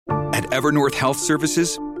At Evernorth Health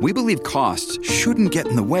Services, we believe costs shouldn't get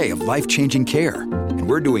in the way of life-changing care, and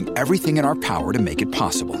we're doing everything in our power to make it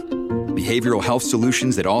possible. Behavioral health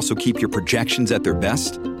solutions that also keep your projections at their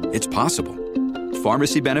best? It's possible.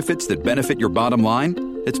 Pharmacy benefits that benefit your bottom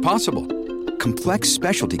line? It's possible. Complex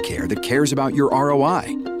specialty care that cares about your ROI?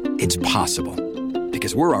 It's possible.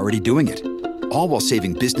 Because we're already doing it. All while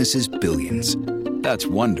saving businesses billions. That's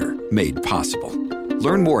Wonder made possible.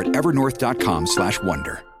 Learn more at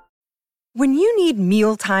evernorth.com/wonder. When you need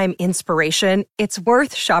mealtime inspiration, it's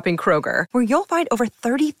worth shopping Kroger, where you'll find over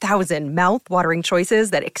 30,000 mouth-watering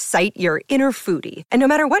choices that excite your inner foodie. And no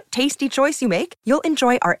matter what tasty choice you make, you'll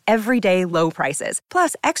enjoy our everyday low prices,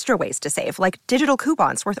 plus extra ways to save, like digital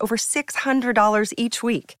coupons worth over $600 each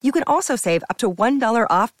week. You can also save up to $1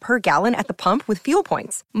 off per gallon at the pump with fuel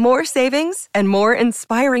points. More savings and more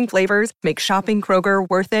inspiring flavors make shopping Kroger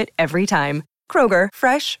worth it every time. Kroger,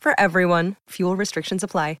 fresh for everyone. Fuel restrictions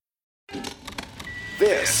apply.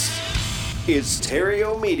 This is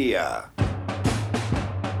Stereo Media.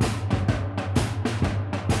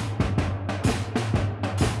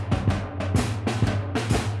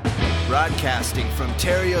 Broadcasting from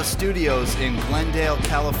Terrio Studios in Glendale,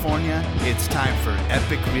 California, it's time for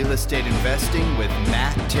Epic Real Estate Investing with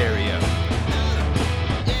Matt Terrio.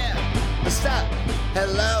 Yeah, what's up?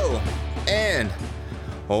 Hello, and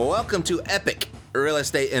welcome to Epic Real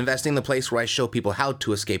Estate Investing, the place where I show people how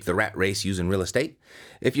to escape the rat race using real estate.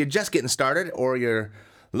 If you're just getting started or you're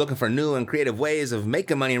looking for new and creative ways of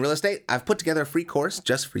making money in real estate, I've put together a free course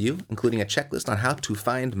just for you, including a checklist on how to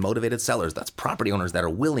find motivated sellers. That's property owners that are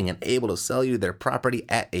willing and able to sell you their property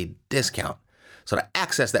at a discount. So to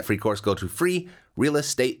access that free course, go to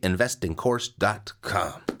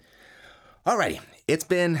freerealestateinvestingcourse.com. Alrighty, it's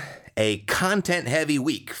been a content-heavy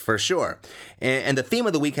week for sure. And the theme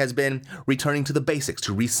of the week has been returning to the basics,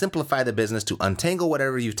 to re-simplify the business, to untangle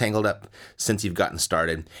whatever you've tangled up since you've gotten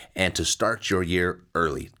started, and to start your year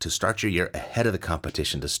early, to start your year ahead of the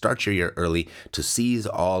competition, to start your year early, to seize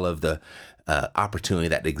all of the opportunity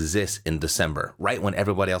that exists in December. Right when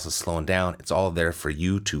everybody else is slowing down, it's all there for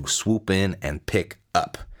you to swoop in and pick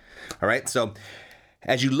up. All right, so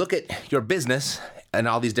as you look at your business and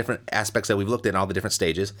all these different aspects that we've looked at in all the different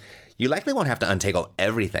stages, you likely won't have to untangle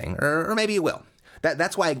everything, or maybe you will.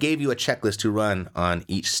 That's why I gave you a checklist to run on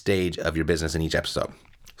each stage of your business in each episode.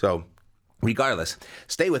 So regardless,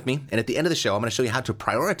 stay with me, and at the end of the show, I'm going to show you how to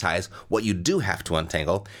prioritize what you do have to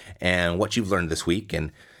untangle and what you've learned this week,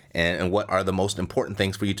 and what are the most important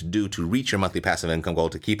things for you to do to reach your monthly passive income goal,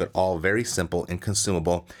 to keep it all very simple and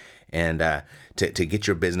consumable, and to get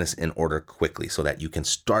your business in order quickly so that you can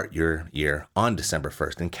start your year on December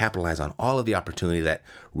 1st and capitalize on all of the opportunity that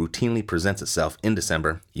routinely presents itself in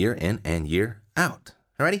December, year in and year out.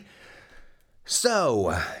 Alrighty?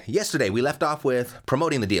 So, yesterday we left off with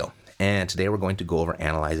promoting the deal, and today we're going to go over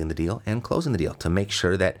analyzing the deal and closing the deal to make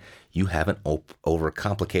sure that you haven't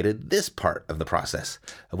overcomplicated this part of the process,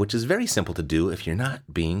 which is very simple to do if you're not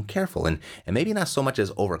being careful. And maybe not so much as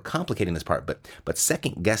overcomplicating this part, but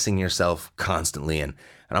second guessing yourself constantly. And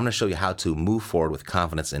I'm going to show you how to move forward with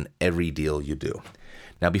confidence in every deal you do.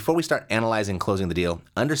 Now, before we start analyzing and closing the deal,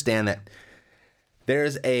 understand that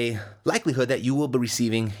there's a likelihood that you will be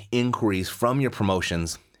receiving inquiries from your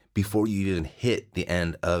promotions before you even hit the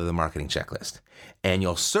end of the marketing checklist. And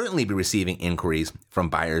you'll certainly be receiving inquiries from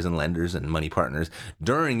buyers and lenders and money partners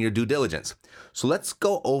during your due diligence. So let's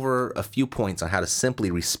go over a few points on how to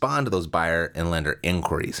simply respond to those buyer and lender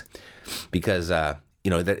inquiries. Because,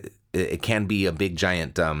 it can be a big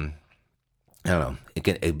giant,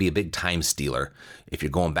 it'd be a big time stealer if you're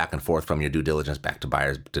going back and forth from your due diligence back to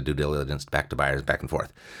buyers, to due diligence, back to buyers, back and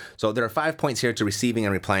forth. So there are 5 points here to receiving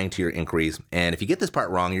and replying to your inquiries. And if you get this part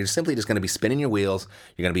wrong, you're simply just going to be spinning your wheels.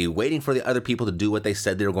 You're going to be waiting for the other people to do what they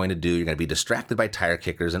said they were going to do. You're going to be distracted by tire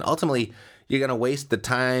kickers. And ultimately, you're going to waste the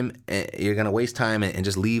time. You're going to waste time and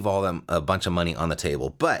just leave a bunch of money on the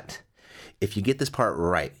table. But if you get this part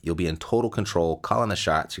right, you'll be in total control, calling the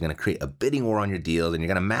shots. You're going to create a bidding war on your deals, and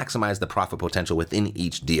you're going to maximize the profit potential within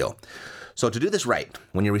each deal. So to do this right,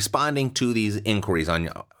 when you're responding to these inquiries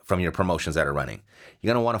from your promotions that are running,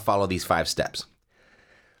 you're going to want to follow these 5 steps.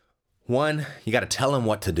 1, you got to tell them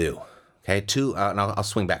what to do. Okay. 2, and I'll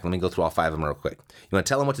swing back. Let me go through all 5 of them real quick. You want to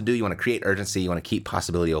tell them what to do. You want to create urgency. You want to keep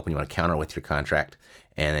possibility open. You want to counter with your contract.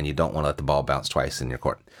 And then you don't want to let the ball bounce twice in your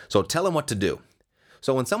court. So tell them what to do.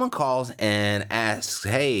 So when someone calls and asks,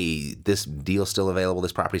 hey, this deal's still available,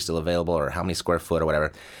 this property's still available, or how many square foot or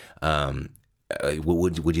whatever,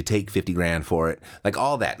 would you take 50 grand for it? Like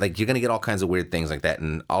all that, like you're going to get all kinds of weird things like that.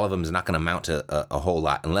 And all of them is not going to amount to a whole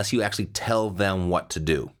lot unless you actually tell them what to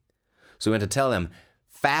do. So we have to tell them,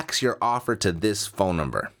 fax your offer to this phone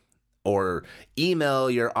number. or email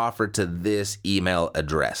your offer to this email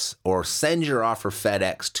address, or send your offer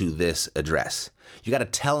FedEx to this address. You got to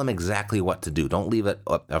tell them exactly what to do. Don't leave it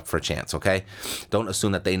up for chance, okay? Don't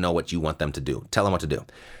assume that they know what you want them to do. Tell them what to do.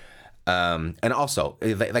 And also,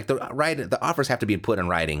 like the offers have to be put in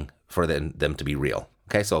writing for them to be real,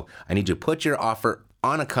 okay? So I need you to put your offer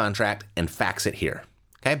on a contract and fax it here,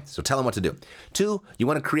 okay? So tell them what to do. 2, you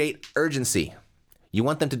want to create urgency. You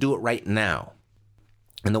want them to do it right now.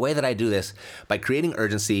 And the way that I do this, by creating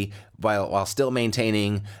urgency while still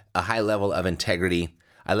maintaining a high level of integrity,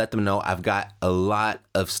 I let them know I've got a lot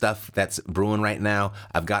of stuff that's brewing right now.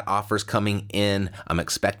 I've got offers coming in. I'm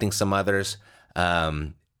expecting some others.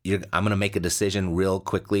 I'm going to make a decision real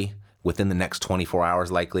quickly within the next 24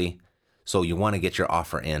 hours likely. So you want to get your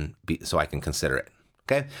offer in so I can consider it.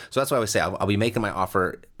 Okay? So that's why I would say I'll be making my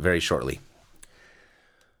offer very shortly.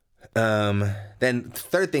 Then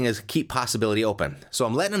third thing is keep possibility open. So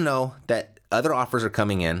I'm letting them know that other offers are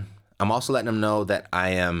coming in. I'm also letting them know that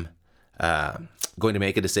I am going to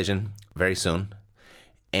make a decision very soon.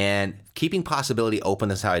 And keeping possibility open,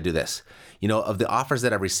 this is how I do this. You know, of the offers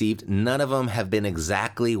that I've received, none of them have been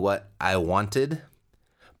exactly what I wanted,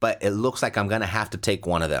 but it looks like I'm going to have to take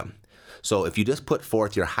one of them. So if you just put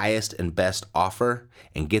forth your highest and best offer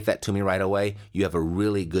and get that to me right away, you have a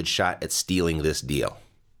really good shot at stealing this deal.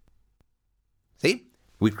 See?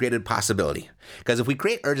 We've created possibility. Because if we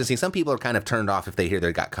create urgency, some people are kind of turned off if they hear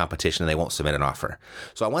they've got competition and they won't submit an offer.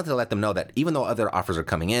 So I wanted to let them know that even though other offers are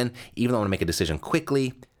coming in, even though I want to make a decision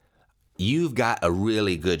quickly, you've got a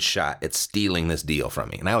really good shot at stealing this deal from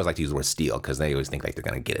me. And I always like to use the word steal because they always think like they're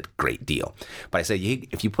going to get a great deal. But I say,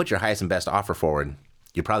 if you put your highest and best offer forward,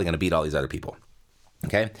 you're probably going to beat all these other people.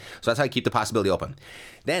 Okay? So that's how I keep the possibility open.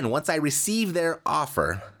 Then once I receive their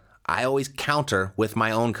offer, I always counter with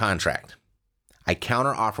my own contract. I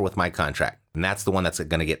counter offer with my contract, and that's the one that's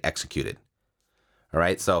going to get executed. All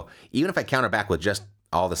right. So even if I counter back with just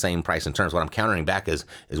all the same price and terms, what I'm countering back is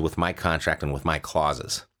with my contract and with my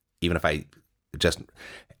clauses, even if I just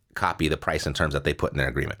copy the price and terms that they put in their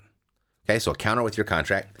agreement. Okay. So counter with your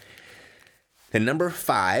contract. Then number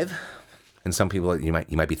 5, and some people you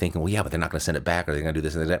might be thinking, well, yeah, but they're not going to send it back, or they're going to do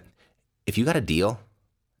this and that. If you got a deal,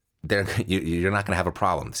 you're not going to have a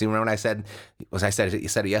problem. See, remember what I said? You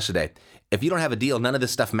said it yesterday. If you don't have a deal, none of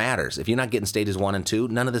this stuff matters. If you're not getting stages 1 and 2,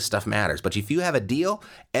 none of this stuff matters. But if you have a deal,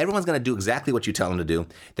 everyone's going to do exactly what you tell them to do.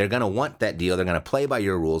 They're going to want that deal. They're going to play by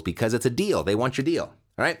your rules because it's a deal. They want your deal. All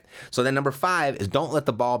right? So then number 5 is don't let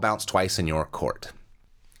the ball bounce twice in your court.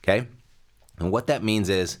 Okay? And what that means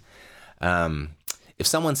is if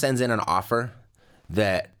someone sends in an offer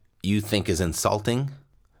that you think is insulting,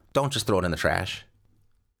 don't just throw it in the trash.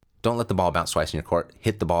 Don't let the ball bounce twice in your court.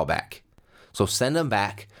 Hit the ball back. So send them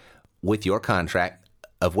back with your contract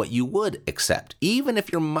of what you would accept, even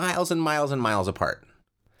if you're miles and miles and miles apart.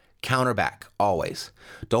 Counter back, always.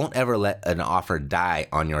 Don't ever let an offer die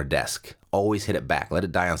on your desk. Always hit it back. Let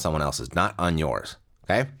it die on someone else's, not on yours.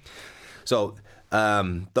 Okay? So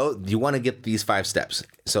you want to get these 5 steps.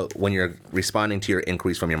 So when you're responding to your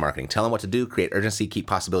inquiries from your marketing, tell them what to do, create urgency, keep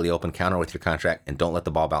possibility open, counter with your contract, and don't let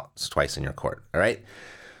the ball bounce twice in your court. All right?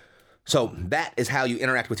 So that is how you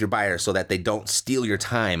interact with your buyers so that they don't steal your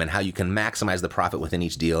time, and how you can maximize the profit within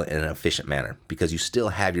each deal in an efficient manner, because you still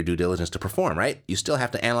have your due diligence to perform, right? You still have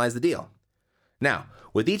to analyze the deal. Now,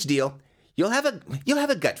 with each deal, you'll have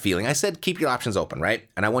a gut feeling. I said keep your options open, right?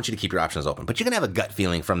 And I want you to keep your options open, but you're going to have a gut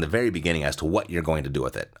feeling from the very beginning as to what you're going to do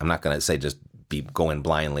with it. I'm not going to say just be going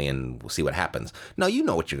blindly and we'll see what happens. No, you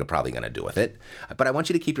know what you're probably going to do with it, but I want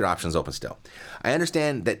you to keep your options open still. I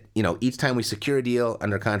understand that, each time we secure a deal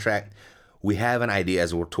under contract, we have an idea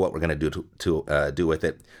as to what we're going to do with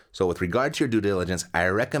it. So with regard to your due diligence, I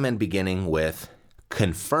recommend beginning with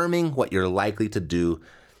confirming what you're likely to do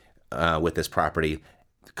with this property.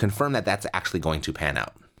 Confirm that that's actually going to pan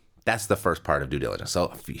out. That's the first part of due diligence.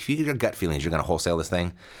 So if you get your gut feelings you're going to wholesale this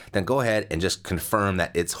thing, then go ahead and just confirm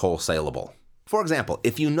that it's wholesaleable. For example,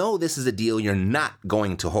 if you know this is a deal you're not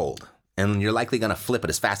going to hold, and you're likely going to flip it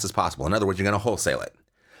as fast as possible, in other words, you're going to wholesale it,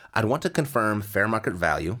 I'd want to confirm fair market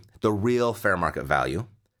value, the real fair market value,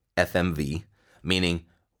 FMV, meaning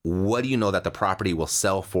what do you know that the property will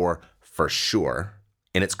sell for sure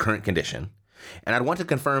in its current condition. And I'd want to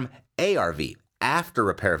confirm ARV, after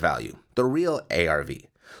repair value, the real ARV.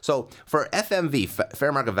 So for FMV,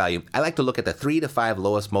 fair market value, I like to look at the 3 to 5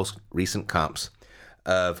 lowest most recent comps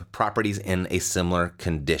of properties in a similar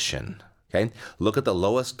condition. Okay, look at the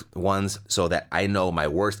lowest ones so that I know my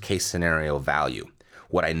worst case scenario value,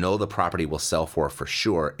 what I know the property will sell for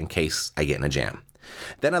sure in case I get in a jam.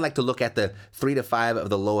 Then I'd like to look at the 3 to 5 of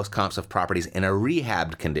the lowest comps of properties in a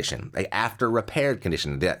rehabbed condition, like after repaired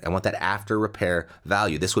condition. I want that after repair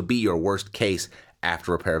value. This would be your worst case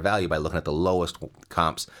after repair value by looking at the lowest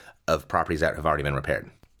comps of properties that have already been repaired.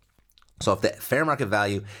 So if the fair market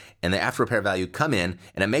value and the after repair value come in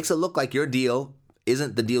and it makes it look like your deal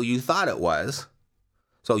isn't the deal you thought it was,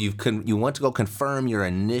 so you want to go confirm your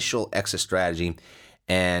initial exit strategy,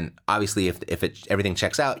 and obviously if everything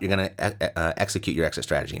checks out, you're going to execute your exit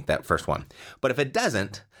strategy, that first one. But if it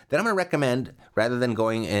doesn't, then I'm going to recommend, rather than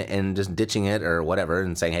going and just ditching it or whatever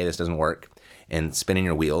and saying, hey, this doesn't work, and spinning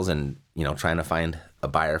your wheels and trying to find a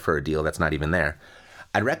buyer for a deal that's not even there,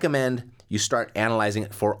 I'd recommend you start analyzing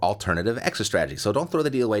it for alternative exit strategies. So don't throw the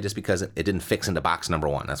deal away just because it didn't fix into box number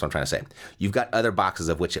 1. That's what I'm trying to say. You've got other boxes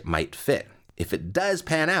of which it might fit. If it does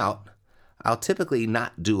pan out, I'll typically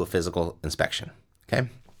not do a physical inspection, okay?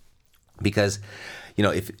 Because,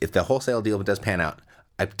 if the wholesale deal does pan out,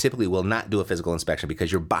 I typically will not do a physical inspection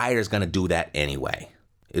because your buyer is going to do that anyway.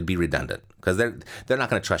 It'd be redundant because they're not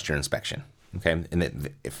going to trust your inspection. Okay,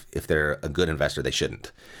 and if they're a good investor, they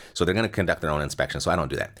shouldn't. So they're going to conduct their own inspection. So I don't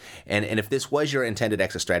do that. And if this was your intended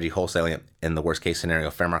exit strategy, wholesaling it in the worst case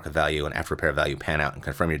scenario, fair market value and after repair value pan out and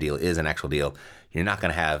confirm your deal is an actual deal, you're not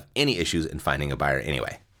going to have any issues in finding a buyer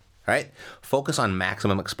anyway. All right, focus on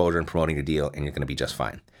maximum exposure and promoting your deal, and you're going to be just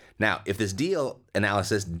fine. Now, if this deal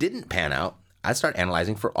analysis didn't pan out, I'd start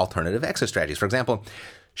analyzing for alternative exit strategies. For example,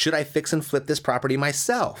 should I fix and flip this property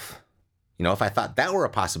myself? If I thought that were a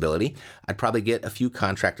possibility, I'd probably get a few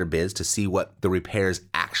contractor bids to see what the repairs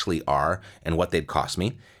actually are and what they'd cost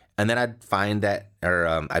me. And then I'd find that, or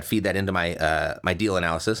I'd feed that into my deal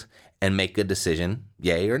analysis and make a decision,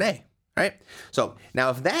 yay or nay, right? So now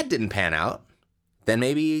if that didn't pan out, then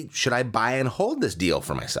maybe should I buy and hold this deal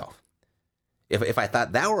for myself? If I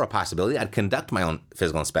thought that were a possibility, I'd conduct my own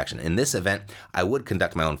physical inspection. In this event, I would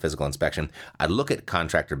conduct my own physical inspection. I'd look at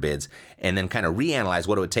contractor bids and then kind of reanalyze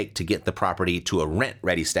what it would take to get the property to a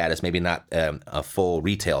rent-ready status, maybe not a full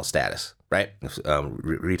retail status, right?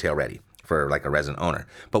 Retail ready for like a resident owner.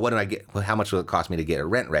 But what did I get? How much will it cost me to get it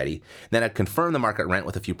rent ready? Then I'd confirm the market rent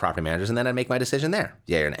with a few property managers, and then I'd make my decision there,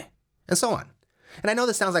 yay or nay, and so on. And I know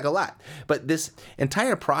this sounds like a lot, but this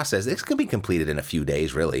entire process, this could be completed in a few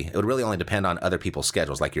days, really. It would really only depend on other people's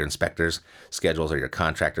schedules, like your inspectors' schedules or your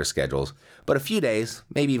contractor's schedules. But a few days,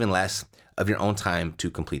 maybe even less, of your own time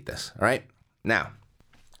to complete this, all right? Now,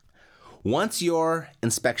 once your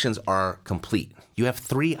inspections are complete, you have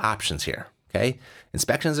 3 options here, okay?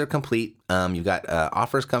 Inspections are complete. You've got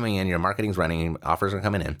offers coming in. Your marketing's running. Offers are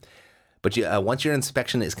coming in. But once your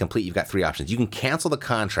inspection is complete, you've got 3 options. You can cancel the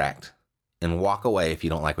contract and walk away if you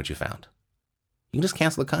don't like what you found. You can just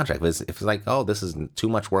cancel the contract. If it's like, oh, this is too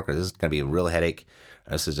much work, or this is going to be a real headache,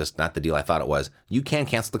 or this is just not the deal I thought it was, you can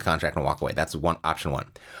cancel the contract and walk away. That's option 1.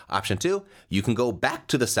 Option 2, you can go back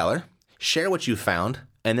to the seller, share what you found,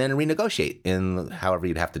 and then renegotiate in however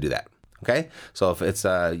you'd have to do that. Okay? So if it's,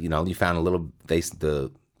 you found a little,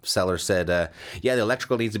 the seller said, yeah, the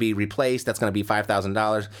electrical needs to be replaced. That's going to be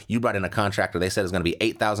 $5,000. You brought in a contractor. They said it's going to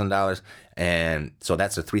be $8,000. And so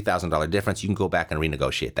that's a $3,000 difference. You can go back and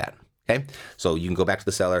renegotiate that. Okay. So you can go back to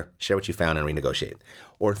the seller, share what you found, and renegotiate.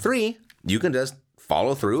 Or 3, you can just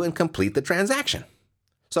follow through and complete the transaction.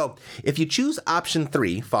 So if you choose option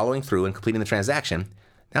 3, following through and completing the transaction,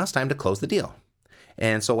 now it's time to close the deal.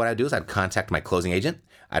 And so what I'd do is I'd contact my closing agent.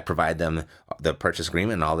 I'd provide them the purchase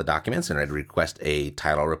agreement and all the documents, and I'd request a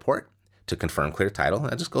title report to confirm clear title.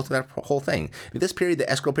 I'd just go through that whole thing. This period, the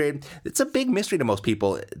escrow period, it's a big mystery to most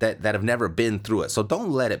people that have never been through it. So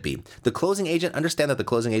don't let it be. The closing agent, understand that the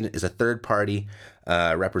closing agent is a third-party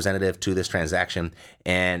representative to this transaction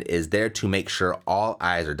and is there to make sure all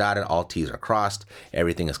I's are dotted, all T's are crossed,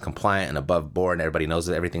 everything is compliant and above board, and everybody knows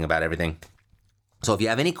everything about everything. So if you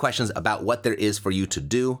have any questions about what there is for you to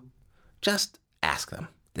do, just ask them.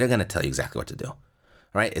 They're going to tell you exactly what to do. All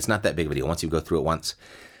right? It's not that big of a deal. Once you go through it once,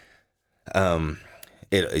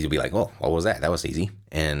 you'll be like, oh, what was that? That was easy.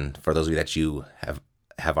 And for those of you that you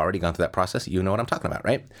have already gone through that process, you know what I'm talking about,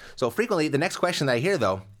 right? So frequently, the next question that I hear,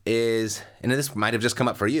 though, is, and this might have just come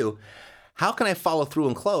up for you, how can I follow through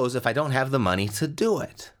and close if I don't have the money to do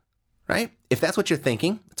it, right? If that's what you're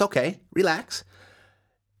thinking, it's okay. Relax.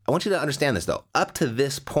 I want you to understand this, though. Up to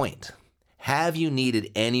this point, have you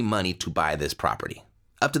needed any money to buy this property?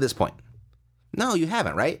 Up to this point. No, you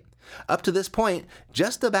haven't, right? Up to this point,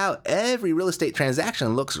 just about every real estate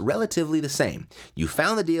transaction looks relatively the same. You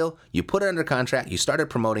found the deal, you put it under contract, you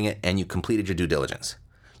started promoting it, and you completed your due diligence.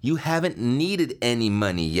 You haven't needed any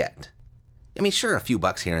money yet. I mean, sure, a few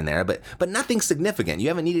bucks here and there, but nothing significant. You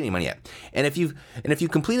haven't needed any money yet. And if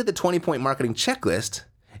you've completed the 20-point marketing checklist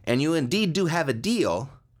and you indeed do have a deal,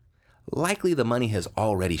 likely the money has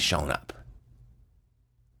already shown up.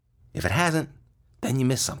 If it hasn't, then you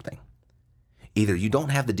miss something. Either you don't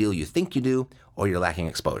have the deal you think you do, or you're lacking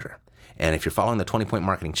exposure. And if you're following the 20-point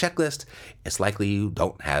marketing checklist, it's likely you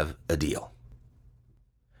don't have a deal.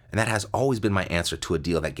 And that has always been my answer to a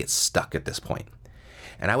deal that gets stuck at this point.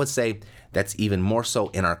 And I would say that's even more so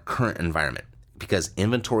in our current environment because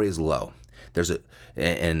inventory is low. There's a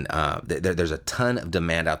ton of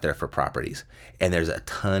demand out there for properties, and there's a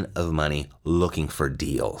ton of money looking for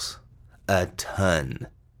deals. A ton.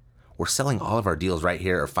 We're selling all of our deals right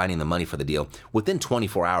here or finding the money for the deal within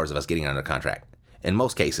 24 hours of us getting under contract. In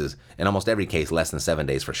most cases, in almost every case, less than 7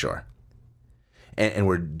 days for sure. And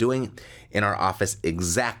we're doing in our office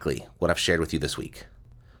exactly what I've shared with you this week.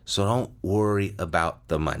 So don't worry about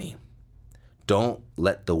the money. Don't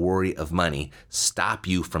let the worry of money stop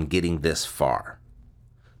you from getting this far.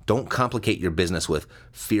 Don't complicate your business with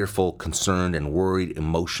fearful, concerned, and worried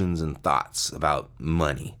emotions and thoughts about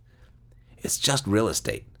money. It's just real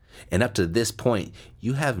estate. And up to this point,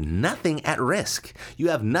 you have nothing at risk. You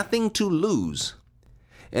have nothing to lose.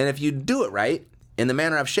 And if you do it right, in the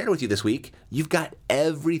manner I've shared with you this week, you've got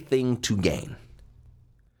everything to gain.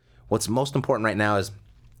 What's most important right now is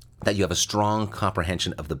that you have a strong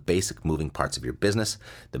comprehension of the basic moving parts of your business,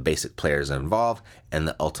 the basic players involved, and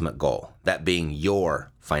the ultimate goal, that being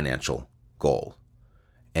your financial goal,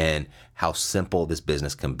 and how simple this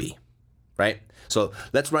business can be, right? So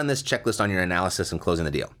let's run this checklist on your analysis and closing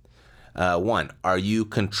the deal. 1, are you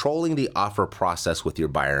controlling the offer process with your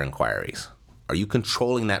buyer inquiries? Are you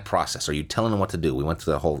controlling that process? Are you telling them what to do? We went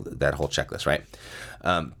through that whole checklist, right?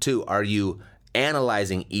 2, are you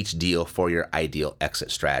analyzing each deal for your ideal exit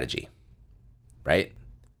strategy, right?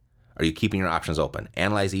 Are you keeping your options open?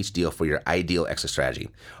 Analyze each deal for your ideal exit strategy.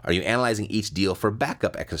 Are you analyzing each deal for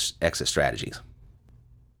backup exit strategies?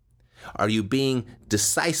 Are you being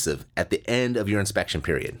decisive at the end of your inspection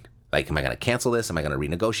period? Like, am I going to cancel this? Am I going to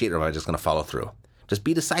renegotiate? Or am I just going to follow through? Just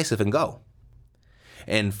be decisive and go.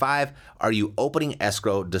 And 5, are you opening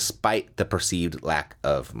escrow despite the perceived lack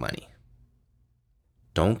of money?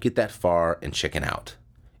 Don't get that far and chicken out.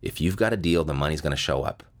 If you've got a deal, the money's going to show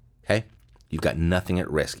up, okay? You've got nothing at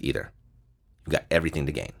risk either. You've got everything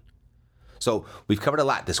to gain. So we've covered a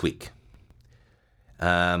lot this week.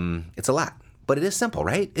 It's a lot, but it is simple,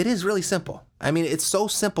 right? It is really simple. I mean, it's so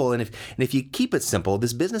simple, and if you keep it simple,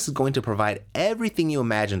 this business is going to provide everything you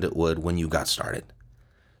imagined it would when you got started.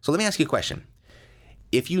 So let me ask you a question.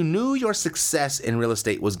 If you knew your success in real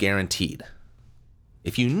estate was guaranteed,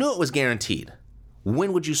 if you knew it was guaranteed,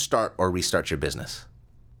 when would you start or restart your business?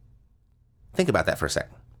 Think about that for a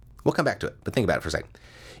second. We'll come back to it, but think about it for a second.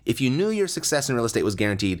 If you knew your success in real estate was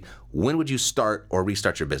guaranteed, when would you start or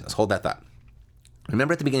restart your business? Hold that thought.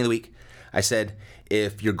 Remember at the beginning of the week, I said,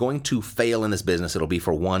 if you're going to fail in this business, it'll be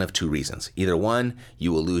for one of 2 reasons. Either 1,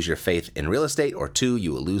 you will lose your faith in real estate, or 2,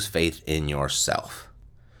 you will lose faith in yourself.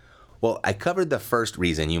 Well, I covered the first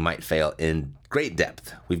reason you might fail in great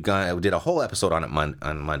depth. We did a whole episode on it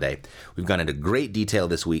on Monday. We've gone into great detail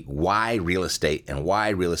this week why real estate and why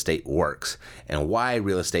real estate works and why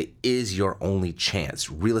real estate is your only chance.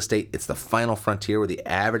 Real estate, it's the final frontier where the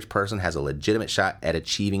average person has a legitimate shot at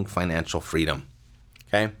achieving financial freedom.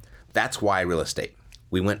 Okay? That's why real estate.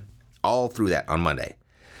 We went all through that on Monday.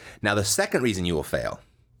 Now, the second reason you will fail,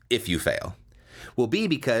 if you fail, will be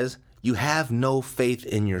because you have no faith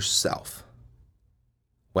in yourself.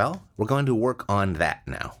 Well, we're going to work on that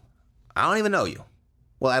now. I don't even know you.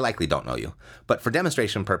 Well, I likely don't know you. But for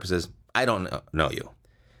demonstration purposes, I don't know you.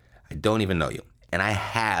 I don't even know you. And I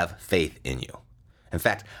have faith in you. In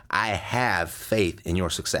fact, I have faith in your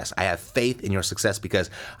success. I have faith in your success because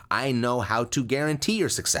I know how to guarantee your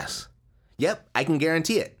success. Yep, I can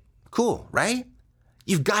guarantee it. Cool, right?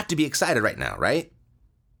 You've got to be excited right now, right?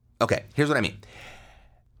 Okay, here's what I mean.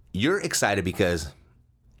 You're excited because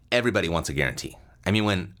everybody wants a guarantee. I mean,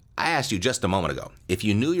 when I asked you just a moment ago, if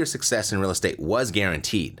you knew your success in real estate was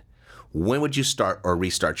guaranteed, when would you start or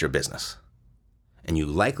restart your business? And you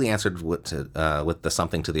likely answered with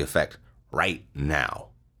something to the effect, right now.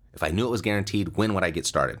 If I knew it was guaranteed, when would I get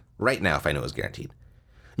started? Right now, if I knew it was guaranteed.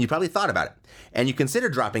 And you probably thought about it. And you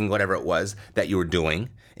considered dropping whatever it was that you were doing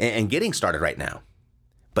and getting started right now.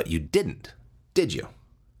 But you didn't, did you?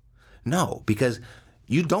 No, because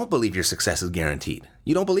you don't believe your success is guaranteed.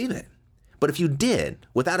 You don't believe it. But if you did,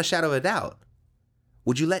 without a shadow of a doubt,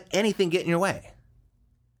 would you let anything get in your way?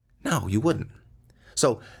 No, you wouldn't.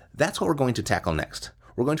 So that's what we're going to tackle next.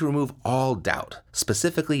 We're going to remove all doubt,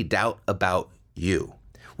 specifically doubt about you.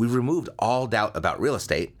 We've removed all doubt about real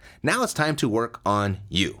estate. Now it's time to work on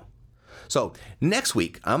you. So next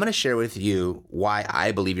week, I'm going to share with you why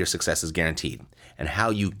I believe your success is guaranteed and how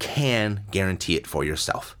you can guarantee it for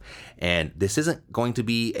yourself. And this isn't going to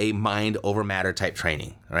be a mind over matter type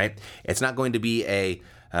training, all right? It's not going to be a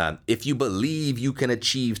if you believe you can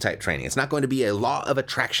achieve type training. It's not going to be a law of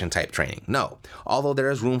attraction type training. No, although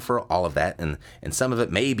there is room for all of that and some of it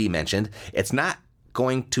may be mentioned, it's not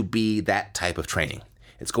going to be that type of training.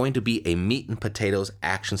 It's going to be a meat and potatoes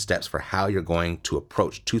action steps for how you're going to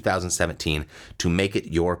approach 2017 to make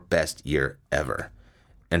it your best year ever.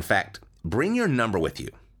 In fact, bring your number with you.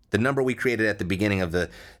 The number we created at the beginning of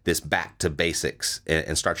this back to basics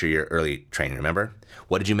and start your year early training. Remember?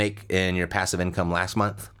 What did you make in your passive income last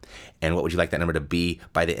month? And what would you like that number to be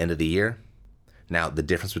by the end of the year? Now, the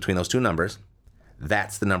difference between those two numbers,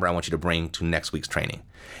 that's the number I want you to bring to next week's training.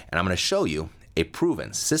 And I'm going to show you a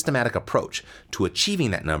proven, systematic approach to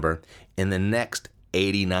achieving that number in the next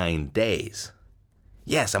 89 days.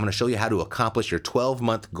 Yes, I'm going to show you how to accomplish your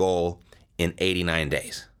 12-month goal in 89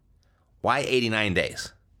 days. Why 89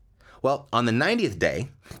 days? Well, on the 90th day,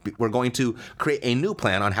 we're going to create a new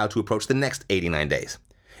plan on how to approach the next 89 days.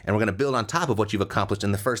 And we're going to build on top of what you've accomplished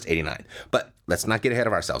in the first 89. But let's not get ahead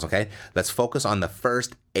of ourselves, okay? Let's focus on the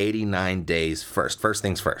first 89 days first. First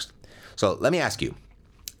things first. So let me ask you,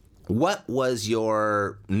 what was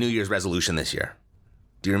your New Year's resolution this year?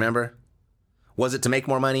 Do you remember? Was it to make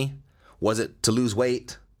more money? Was it to lose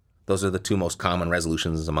weight? Those are the two most common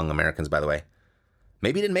resolutions among Americans, by the way.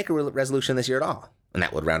 Maybe you didn't make a resolution this year at all. And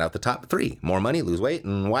that would round out the top three. More money, lose weight,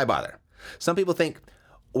 and why bother? Some people think,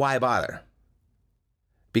 why bother?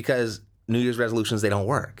 Because New Year's resolutions, they don't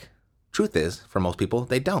work. Truth is, for most people,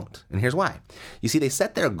 they don't. And here's why. You see, they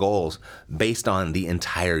set their goals based on the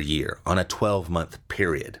entire year, on a 12-month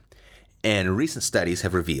period. And recent studies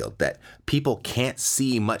have revealed that people can't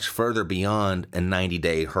see much further beyond a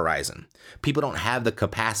 90-day horizon. People don't have the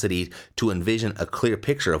capacity to envision a clear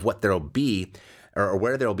picture of what there'll be or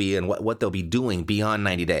where they'll be and what they'll be doing beyond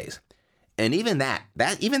 90 days. And even that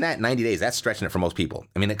 90 days, that's stretching it for most people.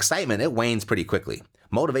 I mean, excitement, it wanes pretty quickly.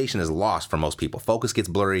 Motivation is lost for most people. Focus gets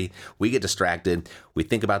blurry. We get distracted. We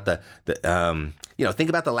think about think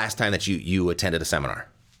about the last time that you attended a seminar.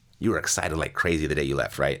 You were excited like crazy the day you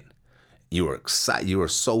left, right? You were excited. You were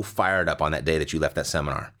so fired up on that day that you left that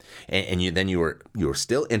seminar, and you were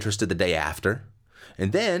still interested the day after,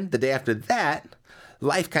 and then the day after that,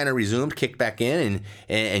 life kind of resumed, kicked back in,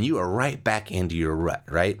 and you were right back into your rut,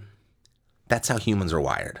 right? That's how humans are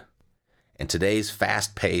wired. And today's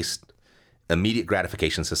fast-paced, immediate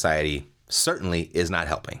gratification society certainly is not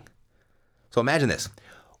helping. So imagine this.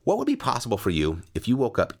 What would be possible for you if you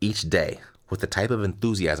woke up each day with the type of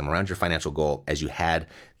enthusiasm around your financial goal as you had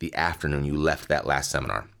the afternoon you left that last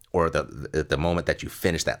seminar, or the moment that you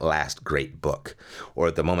finished that last great book,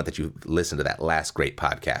 or the moment that you listened to that last great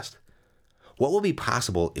podcast? What will be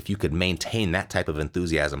possible if you could maintain that type of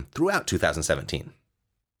enthusiasm throughout 2017?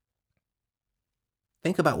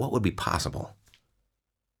 Think about what would be possible.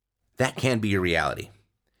 That can be your reality.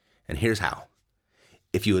 And here's how.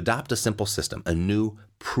 If you adopt a simple system, a new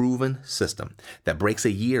proven system that breaks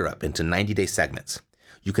a year up into 90-day segments,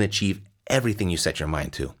 you can achieve everything you set your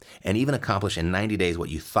mind to and even accomplish in 90 days what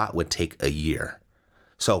you thought would take a year.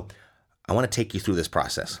 So I want to take you through this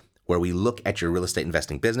process where we look at your real estate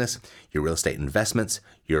investing business, your real estate investments,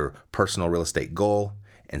 your personal real estate goal,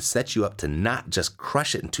 and set you up to not just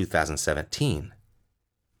crush it in 2017,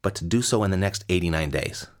 but to do so in the next 89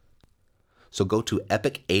 days. So go to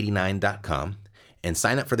epic89.com and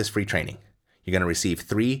sign up for this free training. You're going to receive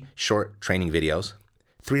 3 short training videos,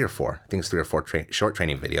 3 or 4, I think it's 3 or 4 short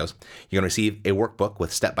training videos. You're going to receive a workbook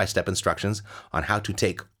with step-by-step instructions on how to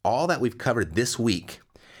take all that we've covered this week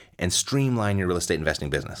and streamline your real estate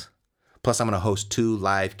investing business. Plus, I'm going to host 2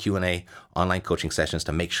 live Q&A online coaching sessions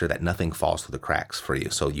to make sure that nothing falls through the cracks for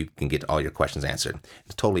you so you can get all your questions answered.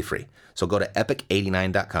 It's totally free. So go to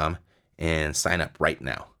epic89.com and sign up right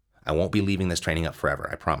now. I won't be leaving this training up forever,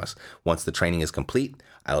 I promise. Once the training is complete,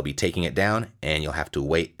 I'll be taking it down and you'll have to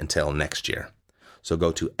wait until next year. So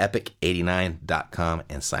go to epic89.com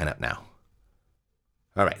and sign up now.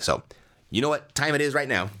 All right, so you know what time it is right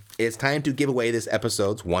now. It's time to give away this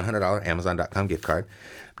episode's $100 Amazon.com gift card.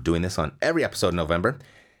 I'm doing this on every episode in November.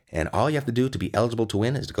 And all you have to do to be eligible to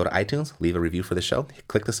win is to go to iTunes, leave a review for the show,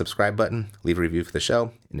 click the subscribe button, leave a review for the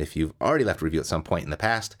show. And if you've already left a review at some point in the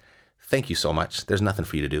past, thank you so much. There's nothing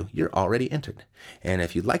for you to do. You're already entered. And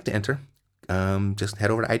if you'd like to enter, just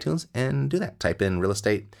head over to iTunes and do that. Type in real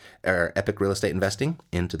estate or Epic Real Estate Investing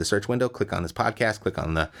into the search window. Click on this podcast. Click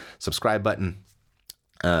on the subscribe button.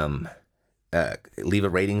 Leave a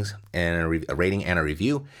rating and a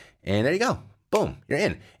review. And there you go. boom, you're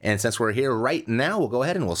in. And since we're here right now, we'll go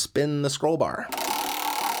ahead and we'll spin the scroll bar.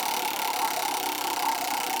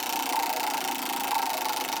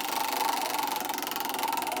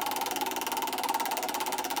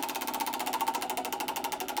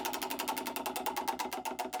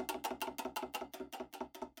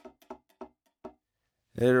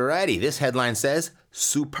 Alrighty, this headline says,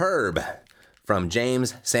 superb, from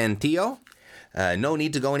James Santillo. No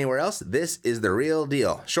need to go anywhere else. This is the real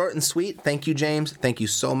deal. Short and sweet. Thank you, James. Thank you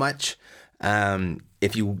so much.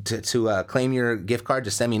 If you to claim your gift card,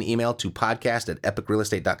 just send me an email to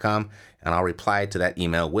podcast@epicrealestate.com, and I'll reply to that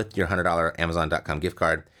email with your $100 Amazon.com gift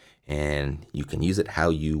card, and you can use it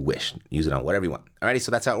how you wish. Use it on whatever you want. Alrighty,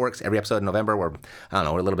 so that's how it works. Every episode in November, we're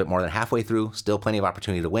a little bit more than halfway through. Still plenty of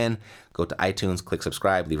opportunity to win. Go to iTunes, click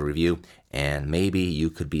subscribe, leave a review, and maybe you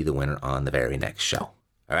could be the winner on the very next show.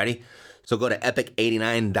 Alrighty? So go to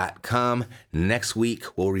epic89.com. Next week,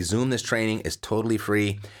 we'll resume this training. It's totally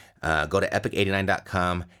free. Go to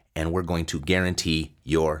epic89.com, and we're going to guarantee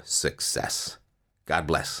your success. God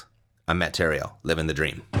bless. I'm Matt Theriault, living the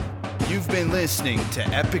dream. You've been listening to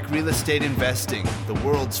Epic Real Estate Investing, the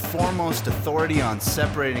world's foremost authority on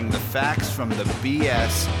separating the facts from the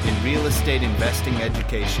BS in real estate investing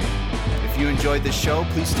education. If you enjoyed the show,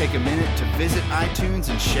 please take a minute to visit iTunes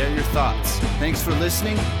and share your thoughts. Thanks for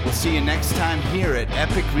listening. We'll see you next time here at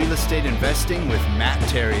Epic Real Estate Investing with Matt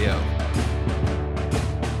Theriault.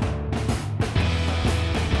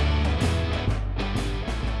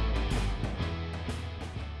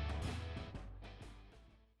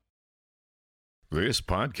 This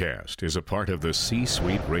podcast is a part of the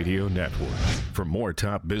C-Suite Radio Network. For more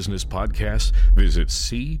top business podcasts, visit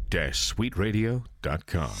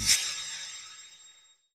c-suiteradio.com.